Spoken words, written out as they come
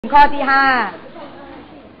ข้อที่5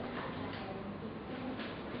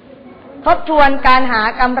ทบทวนการหา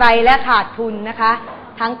กำไรและขาดทุนนะคะ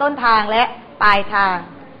ทั้งต้นทางและปลายทาง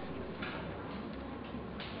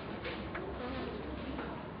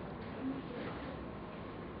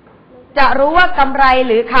จะรู้ว่ากำไร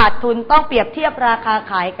หรือขาดทุนต้องเปรียบเทียบราคา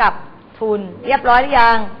ขายกับทุนเรียบร้อยหรือ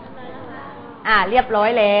ยังเรียบร้อย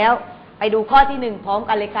แล้วไปดูข้อที่1พร้อม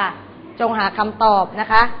กันเลยค่ะจงหาคำตอบนะ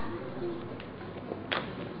คะ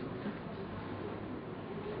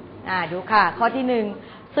ดูค่ะข้อที่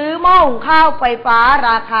1ซื้อหม้อหุงข้าวไฟฟ้า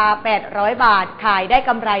ราคา800 บาทขายได้ก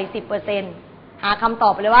ำไร 10% หาคำตอ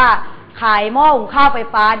บไปเลยว่าขายหม้อหุงข้าวไฟ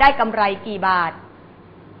ฟ้าได้กำไรกี่บาท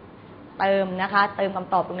เติมนะคะเติมค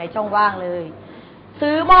ำตอบตรงในช่องว่างเลย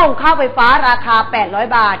ซื้อหม้อหุงข้าวไฟฟ้าราคา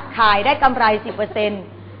800 บาทขายได้กำไร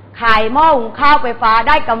 10% ขายหม้อหุงข้าวไฟฟ้า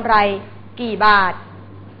ได้กำไรกี่บาท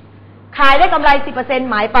ขายได้กำไร 10%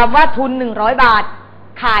 หมายความว่าทุน100 บาท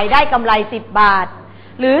ขายได้กำไร10 บาท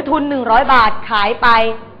หรือทุน100 บาทขายไป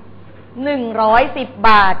110 บ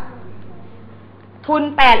าททุน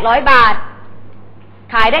800 บาท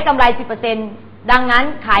ขายได้กำไร 10% ดังนั้น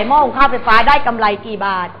ขายหม้อหุงข้าวไฟฟ้าได้กำไรกี่บ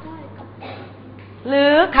าทหรื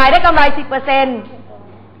อขายได้กำไร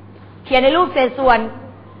 10% เขียนในรูปเศษส่วน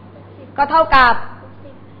ก็เท่ากับ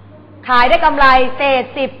ขายได้กำไรเศษ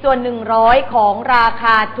10 ส่วน 100ของราค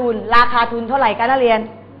าทุนราคาทุนเท่าไหร่กันนักเรียน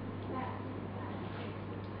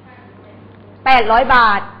800 บ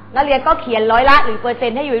าทนักเรียนก็เขียนร้อยละหรือเปอร์เซ็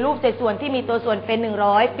นต์ให้อยู่ในรูปเศษส่วนที่มีตัวส่วนเป็น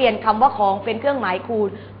100เปลี่ยนคำว่าของเป็นเครื่องหมาย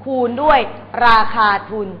คูณด้วยราคา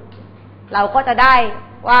ทุนเราก็จะได้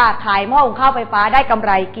ว่าขายหม้อหุงข้าวไฟฟ้าได้กำไ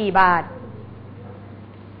รกี่บาท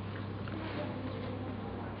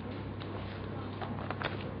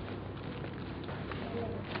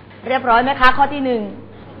เรียบร้อยไหมคะข้อที่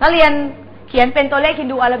1นักเรียนเขียนเป็นตัวเลขฮิน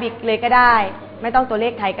ดูอาราบิกเลยก็ได้ไม่ต้องตัวเล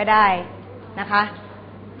ขไทยก็ได้นะคะ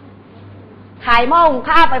ขายหม้อหุง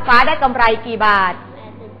ข้าวไฟฟ้าได้กำไรกี่บาท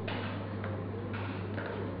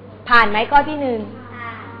ผ่านไหมข้อที่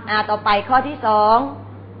1ต่อไปข้อที่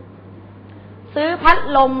2ซื้อพัด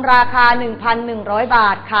ลมราคา 1,100 บา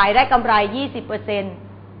ทขายได้กำไร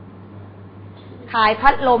 20% ขายพั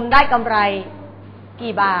ดลมได้กำไร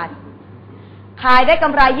กี่บาทขายได้ก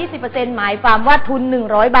ำไร 20% หมายความว่าทุน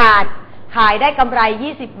100 บาทขายได้กำไร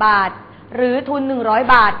20 บาทหรือทุน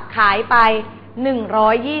100 บาทขายไป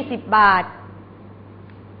120 บาท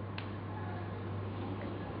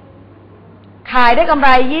ขายได้กำไร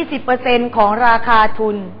 20% ของราคาทุ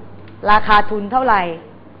นเท่าไหร่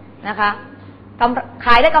นะคะข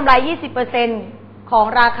ายได้กำไร 20% ของ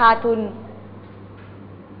ราคาทุน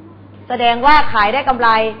แสดงว่าขายได้กำไร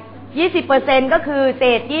 20% ก็คือเศ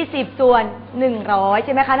ษ20 ส่วน100ใ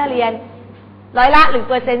ช่ไหมคะนักเรียนร้อยละหรือ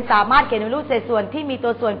เปอร์เซ็นต์สามารถเขียนในรูปเศษส่วนที่มีตั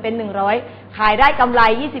วส่วนเป็น100ขายได้กำไร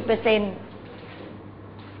 20%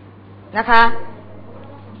 นะคะ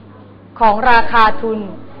ของราคาทุน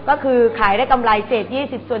ก็คือขายได้กำไรเศษ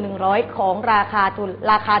20 ส่วน100ของราคา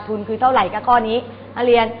ทุนคือเท่าไหร่คะข้อนี้นัก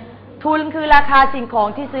เรียนทุนคือราคาสิ่งของ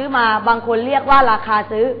ที่ซื้อมาบางคนเรียกว่าราคา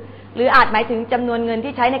ซื้อหรืออาจหมายถึงจำนวนเงิน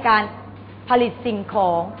ที่ใช้ในการผลิตสิ่งข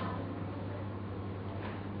อง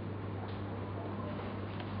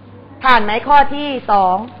ผ่านไหมข้อที่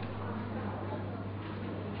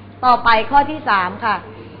2ต่อไปข้อที่3ค่ะ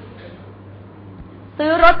ซื้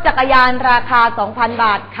อรถจักรยานราคา 2,000 บ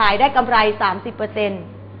าทขายได้กำไร 30%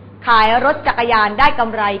 ขายรถจักรยานได้ก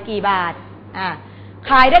ำไรกี่บาท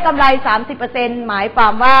ขายได้กำไร 30% หมายควา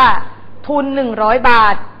มว่าทุน100 บา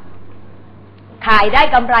ทขายได้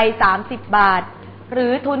กำไร30 บาทหรื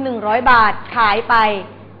อทุน100 บาทขายไป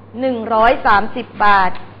130 บา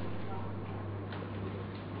ท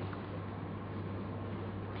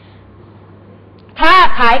ถ้า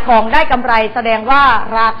ขายของได้กำไรแสดงว่า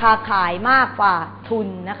ราคาขายมากกว่าทุน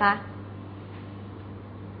นะคะ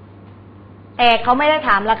แต่เขาไม่ได้ถ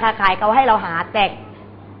ามราคาขายเขาให้เราหาแต่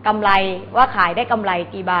กำไรว่าขายได้กำไร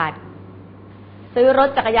กี่บาทซื้อรถ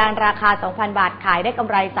จักรยานราคา 2,000 บาทขายได้กำ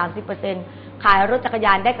ไร 30% ขายรถจักรย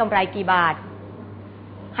านได้กำไรกี่บาท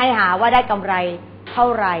ให้หาว่าได้กำไรเท่า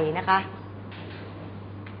ไหร่นะคะ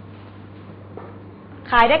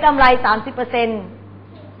ขายได้กำไร 30%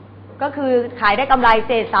ก็คือขายได้กำไรเ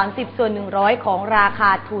ศษ30 ส่วน100ของราคา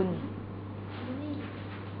ทุน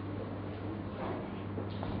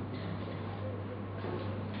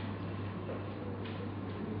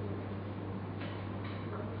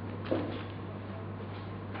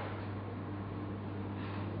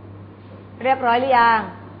เรียบร้อยหรือยัง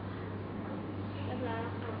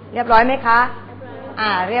เรียบร้อยไหมคะ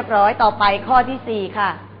เรียบร้อยต่อไปข้อที่4ค่ะ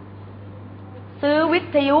ซื้อวิ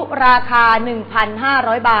ทยุราคา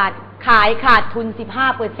 1,500 บาทขายขาดทุน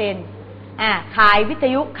 15% ขายวิท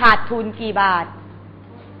ยุขาดทุนกี่บาท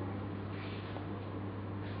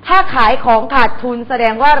ถ้าขายของขาดทุนแสด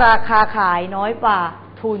งว่าราคาขายน้อยกว่า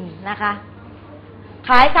ทุนนะคะ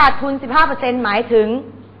ขายขาดทุน 15% หมายถึง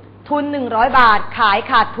ทุน100บาทขาย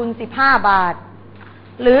ขาดทุน15บาท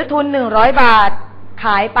หรือทุน100บาทข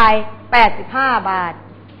ายไป85บาท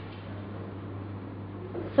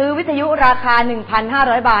ซื้อวิทยุราคา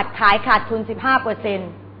 1,500 บาทขายขาดทุน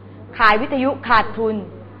 15% ขายวิทยุขาดทุน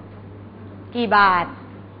กี่บาท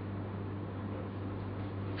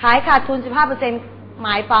ขายขาดทุน 15% ห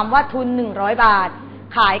มายความว่าทุน100บาท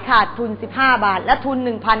ขายขาดทุน15บาทและทุน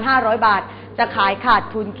 1,500 บาทจะขายขาด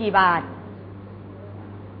ทุนกี่บาท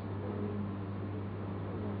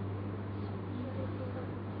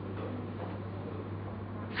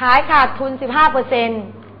ขายขาดทุน 15%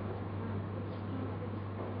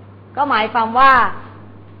 ก็หมายความว่า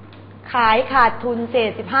ขายขาดทุนเศ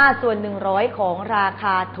ษ15ส่วน100ของราค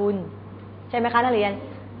าทุนใช่ไหมคะนักเรียน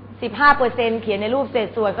 15% เขียนในรูปเศษ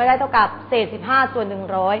ส่วนก็ได้เท่ากับเศษ15ส่วน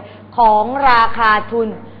100ของราคาทุน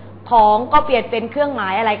ของก็เปลี่ยนเป็นเครื่องหมา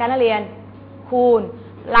ยอะไรคะนักเรียนคูณ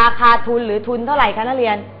ราคาทุนหรือทุนเท่าไหร่คะนักเรี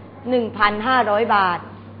ยน 1,500 บาท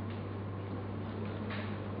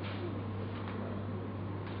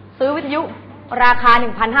ซื้อวิทยุราคา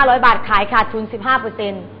 1,500 บาทขายขาดทุน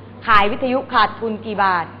 15% ขายวิทยุขาดทุนกี่บ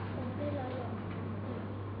าท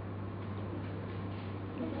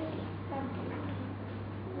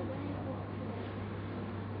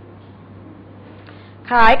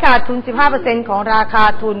ขายขาดทุน 15% ของราคา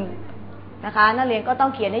ทุนนะคะนักเรียนก็ต้อ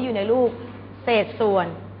งเขียนให้อยู่ในรูปเศษส่วน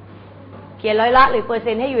เขียนร้อยละหรือเปอร์เ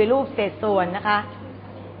ซ็นต์ให้อยู่ในรูปเศษส่วนนะคะ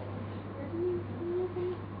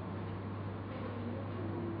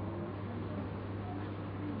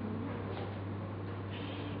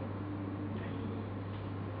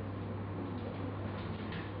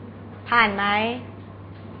ผ่านไหม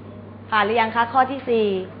ผ่านหรือยังคะข้อที่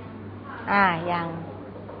4ยัง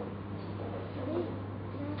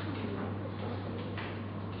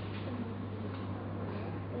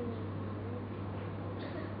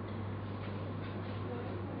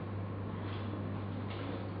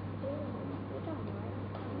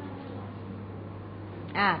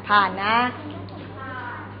ผ่านนะ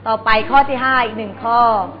ต่อไปข้อที่5อีก1ข้อ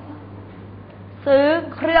ซื้อ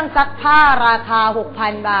เครื่องซักผ้าราคา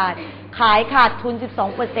 6,000 บาทขายขาดทุน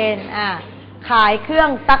 12% ขายเครื่อง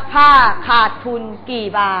ซักผ้าขาดทุนกี่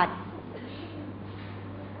บาท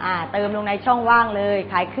เติมลงในช่องว่างเลย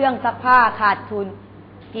ขายเครื่องซักผ้าขาดทุน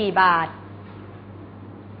กี่บาท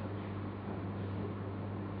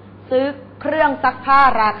ซื้อเครื่องซักผ้า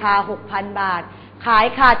ราคา 6,000 บาทขาย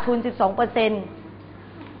ขาดทุน 12%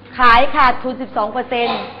 ขายขาดทุน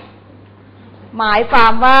 12% หมายควา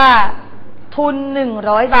มว่าทุน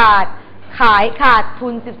100บาทขายขาดทุ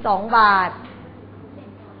น12บาท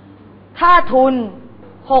ถ้าทุน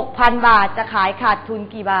 6,000 บาทจะขายขาดทุน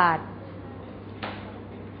กี่บาท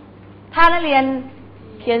ถ้านักเรียน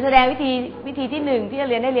เขียนแสดงวิธีที่1ที่นัก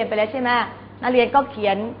เรียนได้เรียนไปแล้วใช่ไหมนักเรียนก็เขี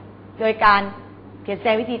ยนโดยการเขียนแสด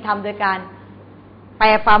งวิธีทำโดยการแปล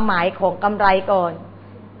ความหมายของกำไรก่อน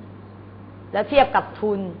แล้วเทียบกับ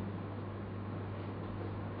ทุน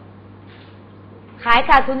ขาย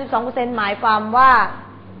ขาดทุน 12% หมายความว่า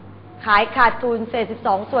ขายขาดทุนเศษ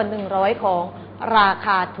12ส่วน100ของราค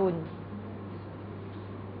าทุน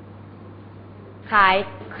ขาย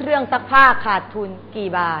เครื่องซักผ้าขาดทุนกี่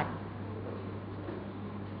บาท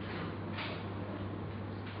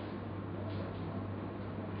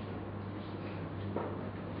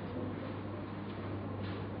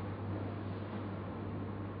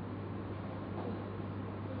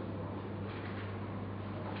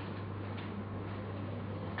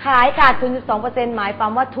ขายขาดทุน 12% หมายควา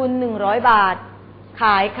มว่าทุน100บาทข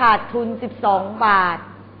ายขาดทุน12บาท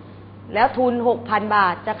แล้วทุน 6,000 บา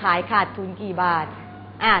ทจะขายขาดทุนกี่บาท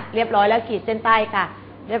เรียบร้อยแล้วขีดเส้นใต้ค่ะ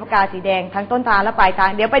ด้วยปากกาสีแดงทั้งต้นทางและปลายทาง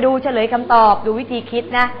เดี๋ยวไปดูเฉลยคำตอบดูวิธีคิด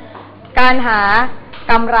นะการหา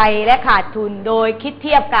กำไรและขาดทุนโดยคิดเ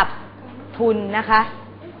ทียบกับทุนนะคะ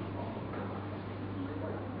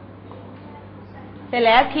เสร็จแ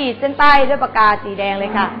ล้วขีดเส้นใต้ด้วยปากกาสีแดงเล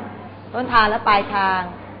ยค่ะต้นทางและปลายทาง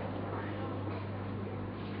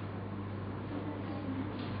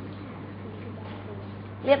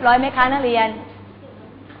เรียบร้อยไหมคะนักเรียน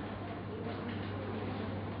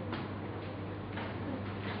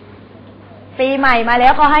ปีใหม่มาแล้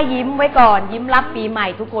วก็ให้ยิ้มไว้ก่อนยิ้มรับปีใหม่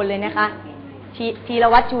ทุกคนเลยนะคะธีร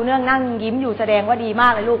วัตรชูเนื่องนั่งยิ้มอยู่แสดงว่าดีมา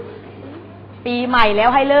กเลยลูกปีใหม่แล้ว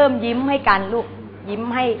ให้เริ่มยิ้มให้กันลูกยิ้ม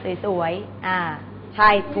ให้สวยๆใช่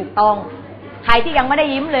ถูกต้องใครที่ยังไม่ได้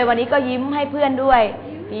ยิ้มเลยวันนี้ก็ยิ้มให้เพื่อนด้วย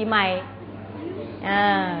ปีใหม่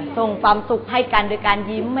ส่งความสุขให้กันโดยการ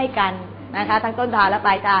ยิ้มให้กันนะคะทั้งต้นทางและป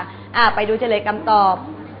ลายทางไปดูเฉลยคำตอบ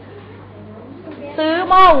ซื้อ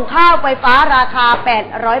หม้อหุงข้าวไฟฟ้าราคา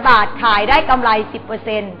800บาทขายได้กำไร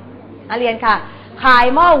 10%นักเรียนค่ะขาย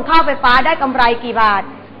หม้อหุงข้าวไฟฟ้าได้กำไรกี่บาท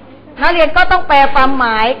นักเรียนก็ต้องแปลความหม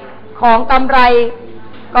ายของกำไร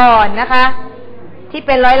ก่อนนะคะที่เ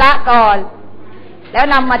ป็นร้อยละก่อนแล้ว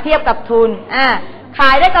นำมาเทียบกับทุนข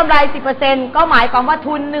ายได้กำไร 10% ก็หมายความว่า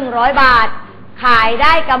ทุน100บาทขายไ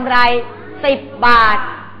ด้กำไร10บาท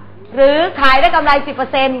หรือขายได้กำไร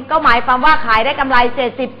 10% ก็หมายความว่าขายได้กำไรเศ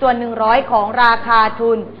ษ10ส่วน100ของราคา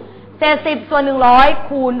ทุนเศษ10ส่วน100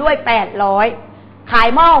คูณด้วย800ขาย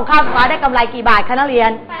หม้อหุงข้าวไฟฟ้าได้กำไรกี่บาทคะนักเรีย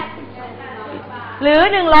นหรือ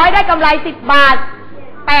100ได้กำไร10บาท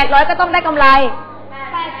800ก็ต้องได้กำไร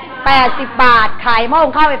80บาทขายหม้อหุ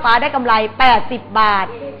งข้าวไฟฟ้าได้กำไร80บาท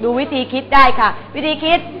ดูวิธีคิดได้ค่ะวิธี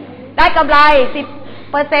คิดได้กำไร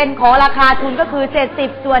 10% ของราคาทุนก็คือเศษ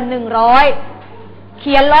10ส่วน100เ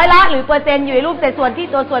ขียนร้อยละหรือเปอร์เซ็นต์อยู่ในรูปเศษส่วนที่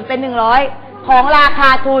ตัวส่วนเป็น100ของราคา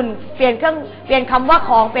ทุนเปลี่ยนคำว่า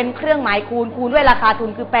ของเป็นเครื่องหมายคูณด้วยราคาทุน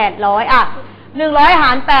คือ800100ห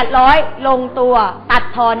าร800ลงตัวตัด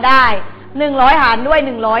ทอนได้100หารด้วย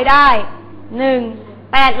100ได้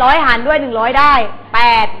1 800หารด้วย100ได้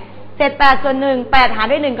8เศษ8ส่วน1 8หาร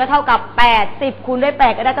ด้วย1ก็เท่ากับ8 10คูณด้วย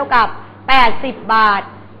8ก็ได้เท่ากับ80บาท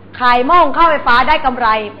ขายหม้อหุงข้าวไฟฟ้าได้กำไร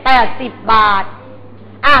80บาท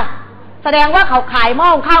แสดงว่าเขาขายหม้อ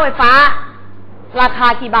หุงข้าวไฟฟ้าราคา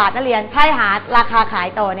กี่บาทนักเรียนถ้าหาราคาขาย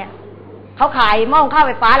ต่อเนี่ยเขาขายหม้อหุงข้าวไ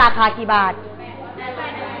ฟฟ้าราคากี่บาท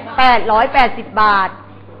880บาท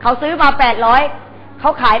เขาซื้อมา800เข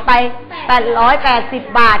าขายไป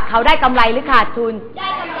880บาทเขาได้กำไรหรือขาดทุน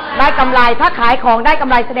ได้กำไรถ้าขายของได้กำ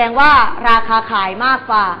ไรแสดงว่าราคาขายมาก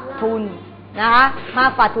กว่าทุนนะคะมา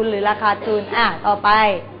กกว่าทุนหรือราคาทุนต่อไป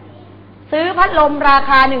ซื้อพัดลมรา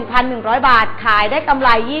คา 1,100 บาทขายได้กำไร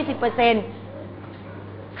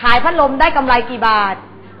 20% ขายพัดลมได้กำไรกี่บาท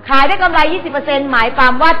ขายได้กำไร 20% หมายควา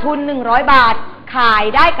มว่าทุน100บาทขาย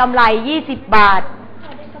ได้กำไร20บาท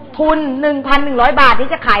ทุน 1,100 บาทนี้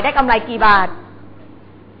จะขายได้กำไรกี่บาท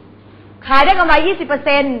ขายได้กำไร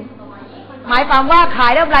 20% หมายความว่าขา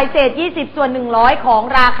ยได้กำไรเศษ20ส่วน100ของ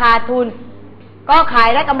ราคาทุนก็ขาย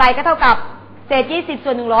ได้กำไรก็เท่ากับเศษ20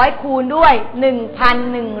ส่วน100คูณด้วย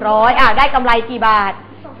 1,100 ได้กำไรกี่บาท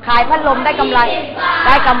ขายพัดลมได้กำ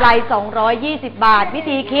ไร220บาทวิ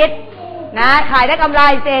ธีคิดนะขายได้กำไร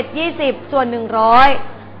เศษ20ส่วน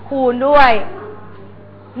100คูณด้วย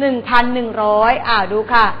 1,100 ดู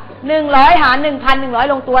ค่ะ100หาร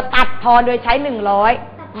 1,100 ลงตัวตัดทอนโดยใช้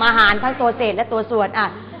100มาหารทั้งตัวเศษและตัวส่วน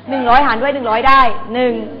100หารด้วย100ได้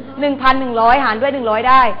1,100หารด้วย100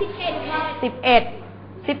ได้11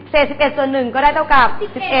เศษ11ส่วน1ก็ได้เท่ากับ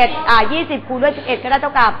1120คูณด้วย11ก็ได้เท่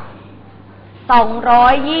ากับ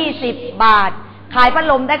220บาทขายพัด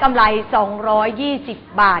ลมได้กำไร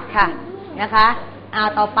220บาทค่ะนะคะ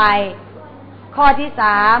ต่อไปข้อที่3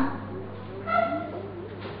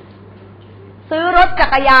ซื้อรถจั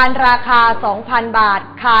กรยานราคา 2,000 บาท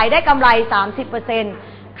ขายได้กำไร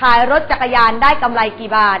 30% ขายรถจักรยานได้กำไร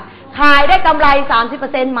กี่บาทขายได้กำไร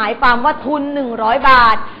 30% หมายความว่าทุน100บา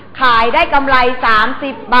ทขายได้กำไร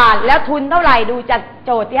30บาทแล้วทุนเท่าไหร่ดูจากโ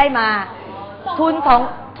จทย์ที่ให้มาทุ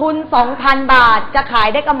น 2,000 บาทจะขาย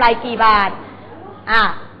ได้กำไรกี่บาท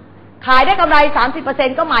ขายได้กำไร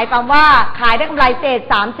 30% ก็หมายความว่าขายได้กำไรเศษ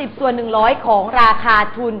30ส่วน100ของราคา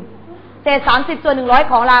ทุนเศษ30ส่วน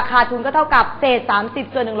100ของราคาทุนก็เท่ากับเศษ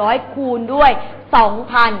30ส่วน100คูณด้วย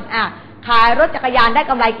 2,000 ขายรถจักรยานได้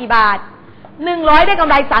กำไรกี่บาท100ได้กำ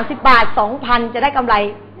ไร30บาท 2,000 จะได้กำไร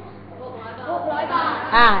600บาท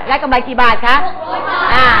ได้กำไรกี่บาทคะ600บาท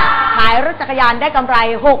ขายรถจักรยานได้กำไร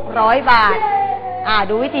600บาท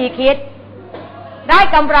ดูวิธีคิดได้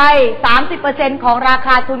กำไร 30% ของราค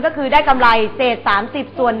าทุนก็คือได้กำไรเศษ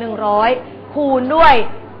30ส่วน100คูณด้วย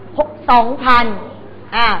 2,000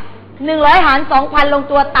 100หาร 2,000 ลง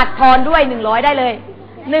ตัวตัดทอนด้วย100ได้เลย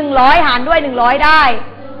100หารด้วย100ได้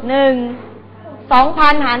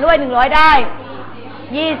2,000 หารด้วย100ได้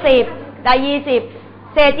20ได้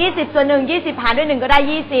20เศษ20ส่วน1 20หารด้วย1ก็ได้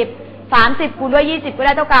20 30คูณด้วย20ก็ไ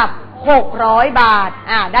ด้เท่ากับ600บาท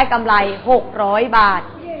ได้กำไร600บาท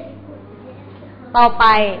ต่อไป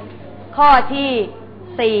ข้อ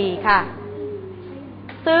ที่4ค่ะ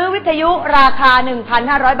ซื้อวิทยุราคา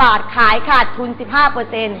 1,500 บาทขายขาดทุน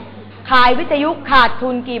 15% ขายวิทยุขาดทุ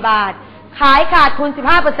นกี่บาทขายขาดทุน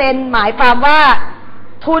 15% หมายความว่า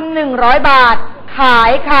ทุน100บาทขา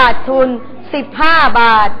ยขาดทุน15บ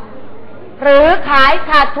าทหรือขาย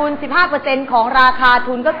ขาดทุน 15% ของราคา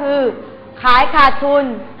ทุนก็คือขายขาดทุน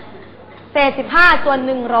เศษ15ส่วน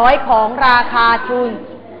100ของราคาทุน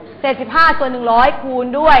เศษ15ส่วน100คูณ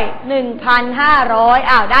ด้วย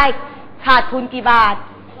 1,500 ได้ขาดทุนกี่บาท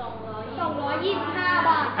225บ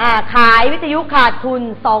าท ขายวิทยุขาดทุน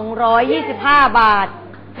225บาท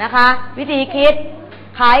นะคะวิธีคิด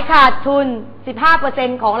ขายขาดทุน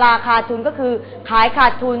 15% ของราคาทุนก็คือขายขา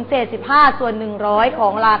ดทุนเศษ15ส่วน100ขอ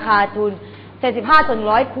งราคาทุนเศษ15ส่วน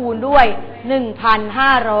100คูณด้วย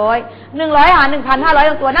 1,500 100หาร 1,500 ต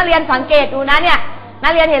รงตัวนักเรียนสังเกตดูนะเนี่ยนั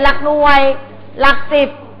กเรียนเห็นหลักหน่วยหลัก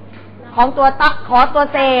10ของตัวขอตัว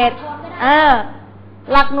เศษ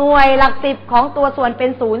หลักหน่วยหลัก10ของตัวส่วนเป็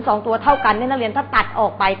น0 2ตัวเท่ากันเนี่ยนักเรียนถ้าตัดออ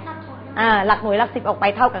กไปหลักหน่วยหลัก10ออกไป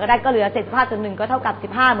เท่ากันก็ได้ก็เหลือเศษ15ส่วน1ก็เท่ากับ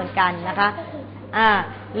15เหมือนกันนะคะ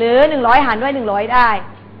หรือ100หารด้วย100ได้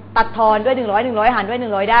ตัดทอนด้วย100หารด้วย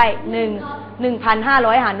100ได้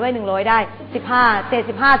1,500หารด้วย100ได้15เศษ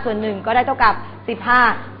15ส่วน1ก็ได้เท่ากับ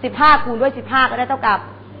15คูณด้วย15ก็ได้เท่ากับ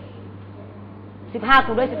15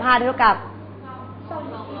คูณด้วย15ได้เท่ากับ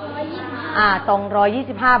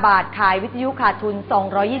225บาทขายวิทยุขาดทุน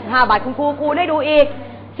225บาทคุณครูคูณให้ดูอีก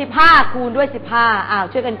15คูณด้วย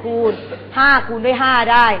15ช่วยกันคูณ5คูณด้วย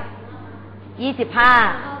5ได้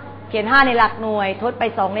25เขียน5ในหลักหน่วยทดไป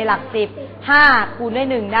2ในหลัก10 5คูณด้วย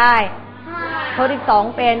1ได้ทดอีก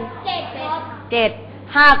2เป็น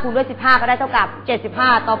7 5คูณด้วย15ก็ได้เท่ากับ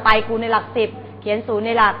75ต่อไปคูณในหลัก10เขียน0ใน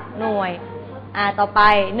หลักหน่วยต่อไป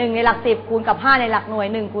1ในหลัก10คูณกับ5ในหลักหน่วย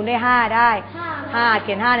1คูณด้วย5ได้5เ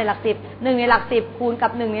ขียน5ในหลัก10 1ในหลัก10คูณกั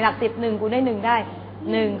บ1ในหลัก10 1คูณด้วย1ได้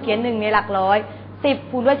1เขียน1ในหลักร้อย10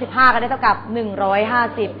คูณด้วย15ก็ได้เท่ากับ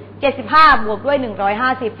150 75บวกด้วย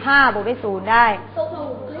150 5บวกด้วย0ได้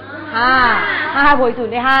5บวก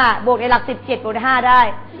0ได้5บวกในหลัก10 7บวกได้5ได้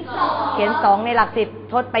เขียน2ในหลัก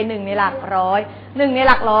10ทดไป1ในหลักร้อย1ในห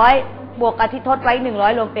ลักร้อยบวกกับที่ทดไว้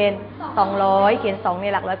100รวมเป็น200เขียน2ใน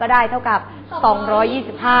หลักร้อยก็ได้เท่ากับ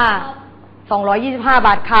225บ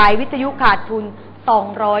าทขายวิทยุขาดทุน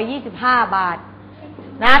225บาท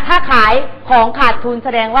นะถ้าขายของขาดทุนแส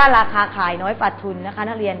ดงว่าราคาขายน้อยกว่าทุนนะคะ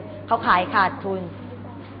นักเรียนเขาขายขาดทุน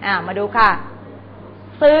มาดูค่ะ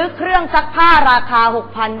ซื้อเครื่องซักผ้าราคา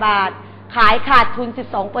 6,000 บาทขายขาดทุน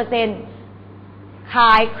 12% ข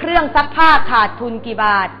ายเครื่องซักผ้าขาดทุนกี่บ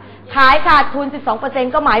าทขายขาดทุน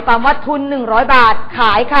 12% ก็หมายความว่าทุน100บาทข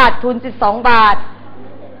ายขาดทุน12บาท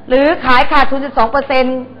หรือขายขาดทุน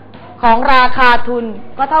 12% ของราคาทุน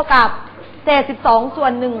ก็เท่ากับเศษ12ส่ว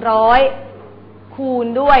น100คูณ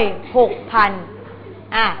ด้วย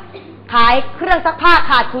 6,000 ขายเครื่องซักผ้า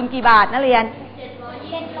ขาดทุนกี่บาทนักเรียน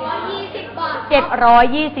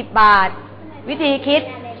720 บาทวิธีคิด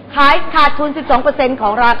ขายขาดทุน 12% ขอ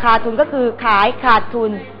งราคาทุนก็คือขายขาดทุ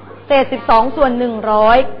นเศษ12ส่วน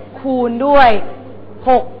100คูณด้วย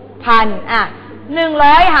 6,000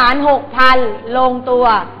 100หาร 6,000 ลงตัว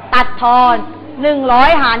ตัดทอน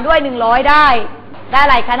100หารด้วย100ได้อะ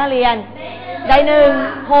ไรคะนักเรียนได้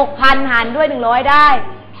6,000หารด้วย100ได้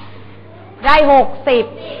60เศ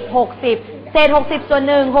ษ60ส่วน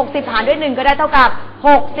1 60หารด้วย1ก็ได้เท่ากับ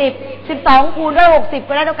60 12คูณด้วย60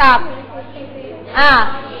ก็ได้เท่ากับ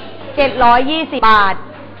720บาท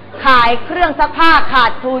ขายเครื่องซักผ้าขา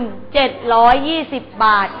ดทุน720บ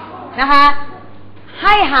าทนะคะใ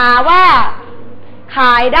ห้หาว่าข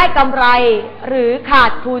ายได้กำไรหรือขา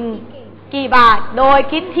ดทุนกี่บาทโดย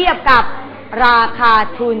คิดเทียบกับราคา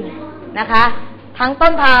ทุนนะคะทั้งต้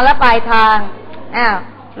นทางและปลายทาง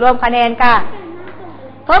รวมคะแนนค่ะ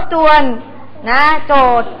ทบทวนนะโจ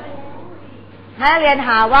ทย์ให้เรียนห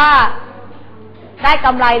าว่าได้ก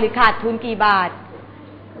ำไรหรือขาดทุนกี่บาท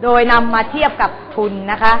โดยนำมาเทียบกับทุน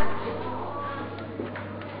นะคะ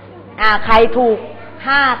ใครถูก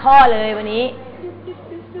5ข้อเลยวันนี้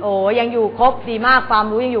โอ้ยังอยู่ครบดีมากความ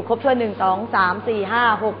รู้ยังอยู่ครบถ้วน1 2 3 4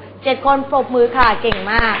 5 6 7คนปรบมือค่ะเก่ง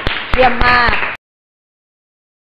มากเยี่ยมมาก